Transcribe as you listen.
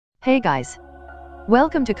Hey guys!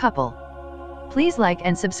 Welcome to Couple. Please like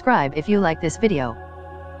and subscribe if you like this video.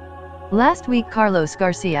 Last week Carlos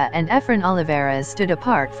Garcia and Efrain Olivares stood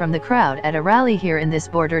apart from the crowd at a rally here in this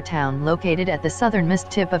border town located at the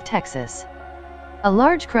southernmost tip of Texas. A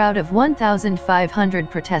large crowd of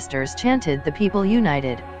 1,500 protesters chanted "The People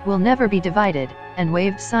United, will never be divided," and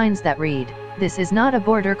waved signs that read, "This is not a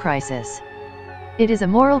border crisis. It is a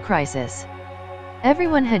moral crisis."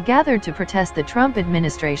 Everyone had gathered to protest the Trump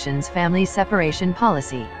administration's family separation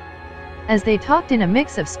policy. As they talked in a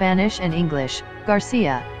mix of Spanish and English,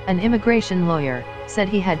 Garcia, an immigration lawyer, said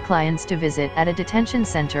he had clients to visit at a detention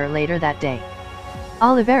center later that day.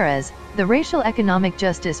 Olivares, the Racial Economic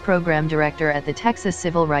Justice Program Director at the Texas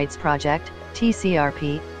Civil Rights Project,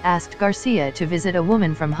 TCRP, asked Garcia to visit a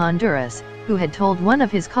woman from Honduras, who had told one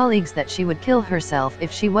of his colleagues that she would kill herself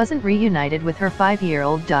if she wasn't reunited with her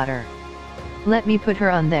 5-year-old daughter. "Let me put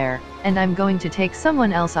her on there, and I'm going to take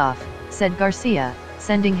someone else off," said Garcia,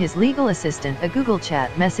 sending his legal assistant a Google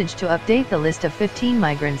Chat message to update the list of 15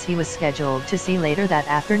 migrants he was scheduled to see later that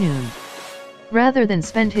afternoon. Rather than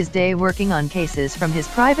spend his day working on cases from his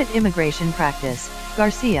private immigration practice,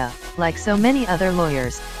 Garcia, like so many other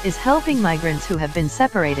lawyers, is helping migrants who have been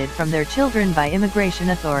separated from their children by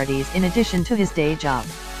immigration authorities in addition to his day job.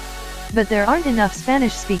 But there aren't enough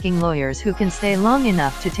Spanish-speaking lawyers who can stay long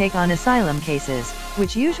enough to take on asylum cases,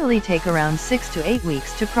 which usually take around 6 to 8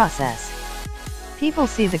 weeks to process. People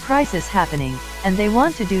see the crisis happening, and they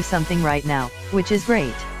want to do something right now, which is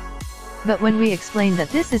great. But when we explain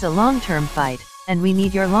that this is a long-term fight, and we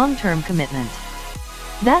need your long-term commitment,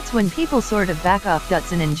 that's when people sort of back off.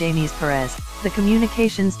 Dutson and James Perez, the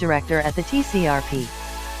communications director at the TCRP.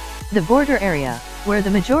 The border area, where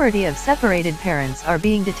the majority of separated parents are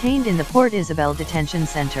being detained in the Port Isabel Detention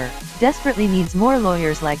Center, desperately needs more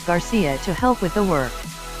lawyers like Garcia to help with the work.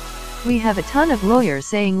 "We have a ton of lawyers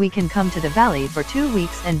saying we can come to the Valley for 2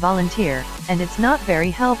 weeks and volunteer, and it's not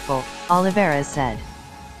very helpful," Olivares said.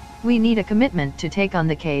 "We need a commitment to take on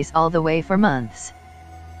the case all the way for months."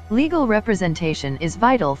 Legal representation is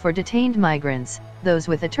vital for detained migrants. Those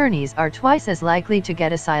with attorneys are twice as likely to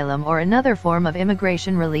get asylum or another form of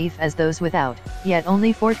immigration relief as those without, yet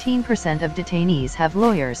only 14% of detainees have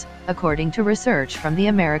lawyers, according to research from the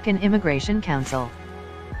American Immigration Council.